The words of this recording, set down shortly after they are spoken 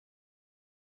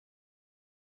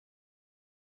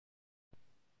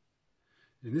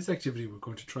In this activity, we're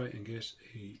going to try and get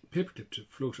a paperclip to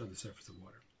float on the surface of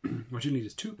water. What you need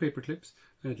is 2 paper clips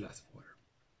and a glass of water.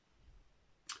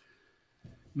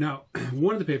 Now,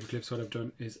 one of the paper clips, what I've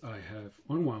done is I have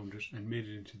unwound it and made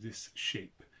it into this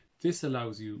shape. This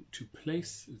allows you to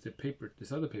place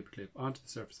this other paper clip onto the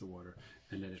surface of water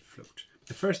and let it float.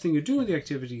 The first thing you do in the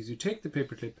activity is you take the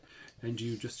paper clip and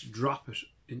you just drop it.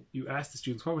 You ask the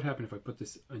students what would happen if I put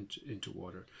this into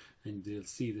water, and they'll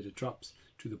see that it drops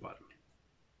to the bottom.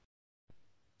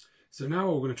 So now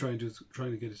what we're going to try and do is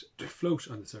trying to get it to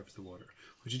float on the surface of the water.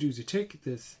 What you do is you take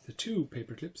the 2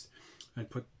 paper clips and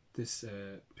put this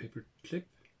paper clip,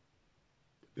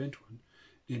 the bent one,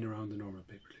 in around the normal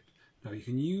paper clip. Now you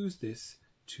can use this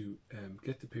to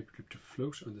get the paper clip to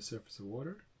float on the surface of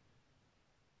water.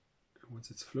 And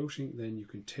once it's floating, then you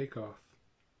can take off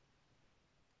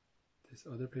this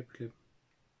other paper clip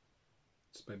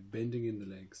just by bending in the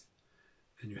legs,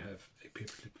 and you have a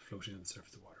paper clip floating on the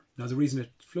surface of water. Now the reason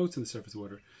it floats on the surface of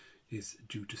water is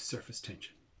due to surface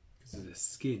tension, because there's a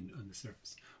skin on the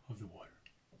surface of the water.